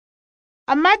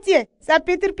A Matthieu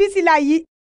chapitre pisilayi.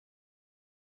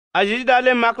 Aziz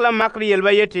dale makla makri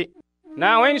yelba yeti.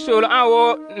 Na wen sol an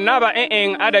wo naba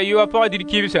en ada yuwa pa dir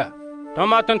kibsa.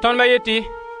 Toma ton ba yeti.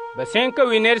 Ba sen ka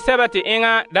winer sabati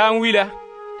enga dan wila.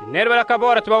 Ti nerba la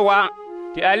kabora tba wa.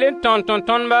 Ti alen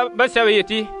ton ba sabe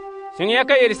yeti. Sen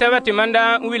yaka yeri sabati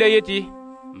manda wila yeti.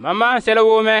 Mama sela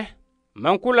wo me.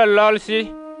 Man kula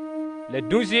lolsi. Le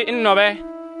dunsi in nobe.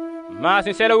 Ma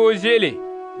sen sela wo zele.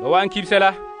 Ba wan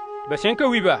kibsala. Ba sen ka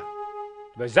wiba.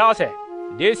 Ba zase.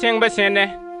 De sen ba senne.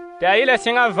 Ta yila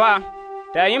sen va.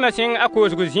 Ta yima sen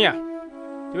akos guzia.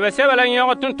 Ti ba sebala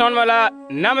nyogo ton mala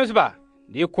namsba.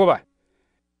 De koba.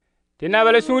 Ti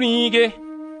nabala suni yige.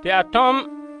 Ti atom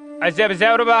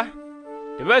azebzerba.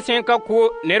 Ti ba sen ka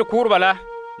ko ner kurbala.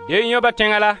 De nyoba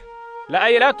tengala. La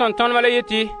ayila ton mala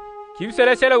yeti.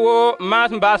 Kibsala sela wo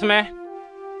mas basme.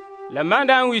 La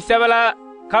mandan wi sebala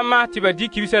kama ti ba di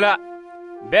kibsala.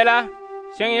 Bela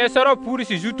sen ye soro puri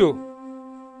si juto.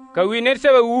 Ka wi ner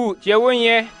seba wu ti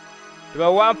wonye. Ti ba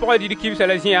wa poko di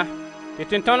kibsala zia.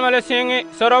 Ti ton mala sen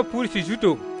soro puri si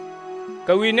juto.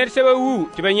 Ka wi ner seba wu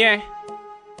ti ba nye.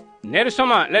 Ner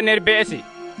soma la ner besi.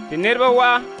 Ti ner ba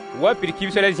wa pir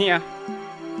kibsala zia.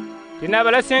 Ti na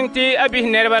bala sen ti abi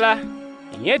ner bala.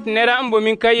 Yet nera ambo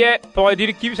min kaye poko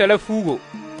di kibsala fugo.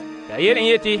 Ta yer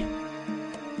yeti.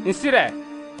 Insira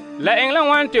la englan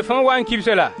wan te fon wan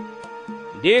kibsala.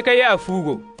 De ka ya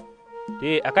fugo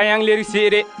te akayang leri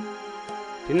sere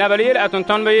te nabalir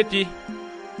atonton ba yeti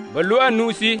balu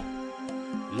anusi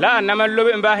la namal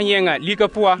lobe mba nyenga lika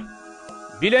puwa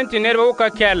bilen te nerba ka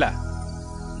kella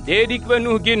de dik ba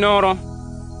nu gi noro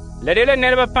la de la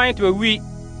nerba paint ba wi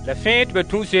la feint ba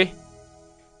tunse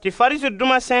Ti farisi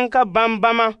duma senka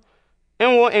bambama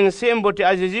en wo en sembo ti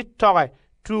azizi toge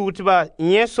tu tiba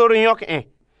nye soro nyok en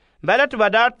bala tiba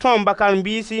da tom bakal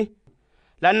mbisi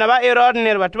la naba erod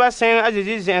nerba tiba sen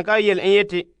azizi zenka yel en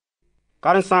yeti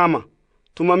karin sama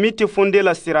tuma miti funde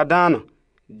la siradana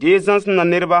dezans na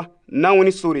nerba na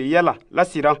woni sori yela la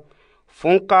sira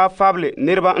fonka fable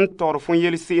nerba en tor fon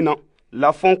yel sina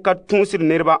la fonka tunsir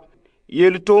nerba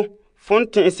yelto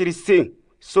fontin siri se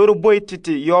sor boy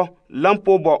titi yo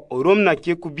lampo bo romna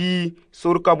ke kubi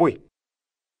sor kaboy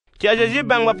ti azizi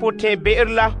bangba potin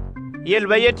beirla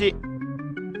yelba yeti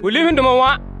pulimin dum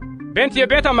wa benti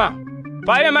betama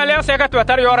Paye malère seka tu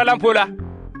atar yora lampola.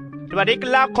 Tu ba dik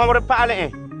la komre paale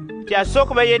en. Ti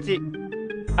asok ba yeti.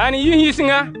 Ani yi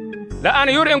singa la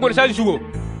ani yor engol sa jugo.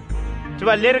 Tu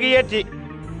ba lergi yeti.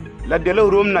 La delo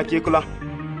rom na kekula.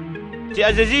 Ti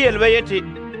azizi yel ba yeti.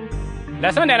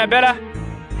 La sonde na bela.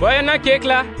 Boy na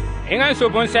kekla engan so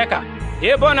bon seka.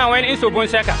 E bona wen in so bon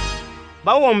seka.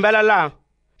 Ba won bela la.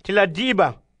 Ti la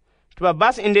diba. Tu ba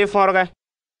bas inde forga.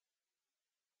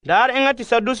 Dar enga ti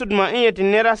sadusudma en yeti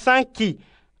nera sanki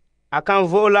akan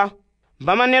vola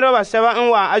bama nero ba seba en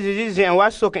wa azizi zen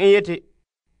wa sok en yeti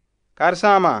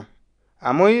karsama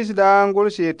amoyis da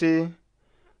ngol sete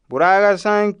buraga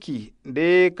sanki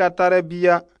de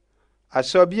katarabia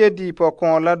asobie di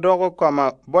pokon la dogo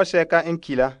koma boseka en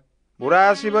kila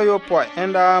burasi ba yo po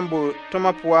enda ambu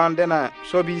toma puan dena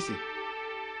sobisi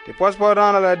te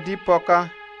posporana la di poka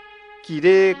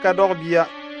kide kadorbia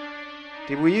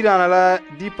ti bu yirana la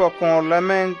dipo kon la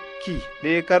men ki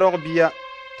de karok bia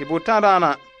ti bu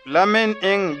tandana la men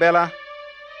eng bela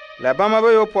la bama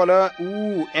ba yo pola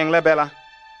eng la bela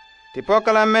ti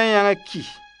poka la men yang ki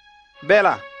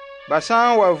bela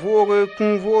basan wa voore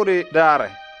kun voore dare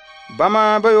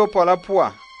bama ba yo pola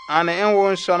poa ane en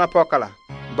won sona pokala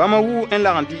bama en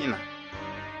la ngandina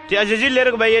ti azizi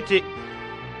lerg ba yeti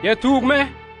ya tugme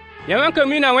ya man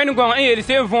kamina wen gon en yeli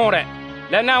se vonre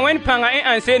la na wen panga en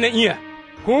anse na iya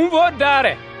kun vo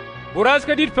dare buras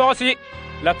ka dit posi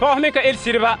la pohme ka el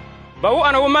sirba bawu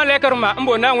ana wuma lekarma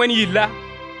mbo na wen yilla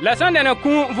la sande na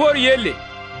kun vor yelle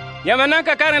yamana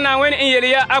ka karana wen en yele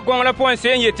ya agon la pon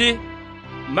sen yeti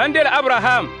mandel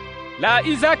Abraham la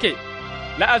Isaac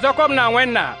la Jacob na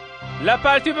wen na la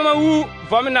parti bama wu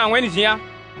vom na wen zia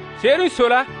seru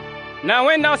sola na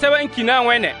wen na seba en kina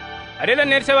wen ne adela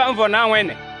ner seba en vo na wen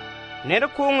ne ner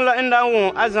kun la enda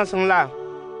won azan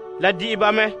la di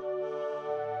ba me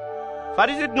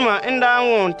Farisi duma enda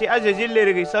won ti azizi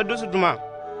lergi sadus duma.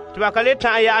 Ti ba kale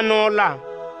tan ya no la.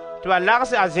 Ti ba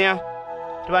lagsi azia.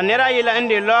 Ti ba nera yila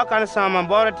ende lo kan sama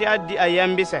boro ti addi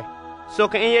ayambise. So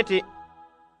ka yeti.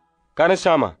 Kan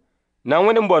sama. Na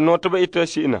wani mbo no to ba ita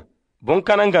shina. Bon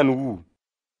kanan gan wu.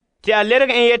 Ti a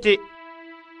lergi yeti.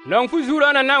 Long fu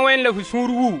zura na wen la fu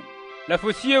suru wu. La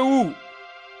fu sie wu.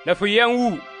 La fu yang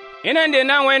wu. Inande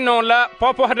na wen no la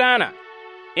popo dana.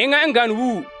 Inga ngan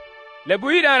wu. Le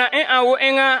buidana en awo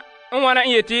enga wana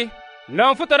yeti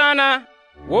non futarana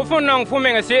wo fon non fu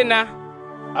menga sena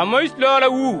A Moïse lɔɔ la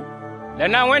wuu, la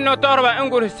na wẽnd no-tɔgrba n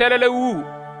gʋls sɛla la wuu,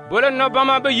 bola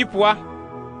no-bãmba ba yi pʋa.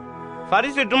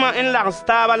 Farisidũmã n lags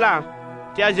taaba la,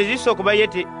 tɩ a Zezi sokba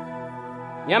yetɩ: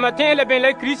 Yãmba tẽe la bẽ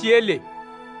la Kirist yelle?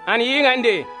 Ãn yɩɩngã n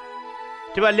de?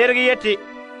 Tɩ ba lerg yetɩ: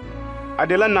 A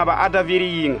de la naba a Daviid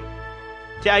yɩɩngã.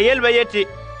 Tɩ a yel-ba yetɩ: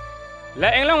 La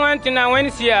ẽng la wãn tɩ na wẽnd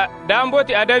sɩya da n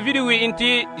bote a Daviid wɩ n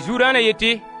tɩ Zuraana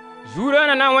yetɩ.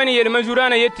 Zuraana na wẽnd yelma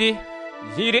Zuraana yetɩ: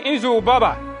 Zĩig n zʋʋg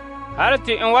baba, hal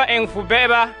tɩ n wa ẽng fo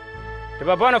bɛɛba tɩ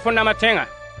ba bõna fo nama tẽngã.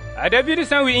 A Daviid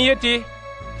sã n wɩ n yetɩ: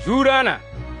 Zuraana,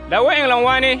 la wa ẽng la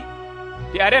wãne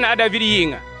tɩ a rẽna a Daviid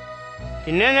yɩɩngã.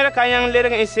 Tɩ ned ka yãng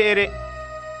lerg n seere,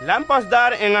 la n pas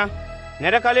daar ẽngã,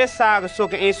 ned ka le saag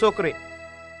sok n sokre.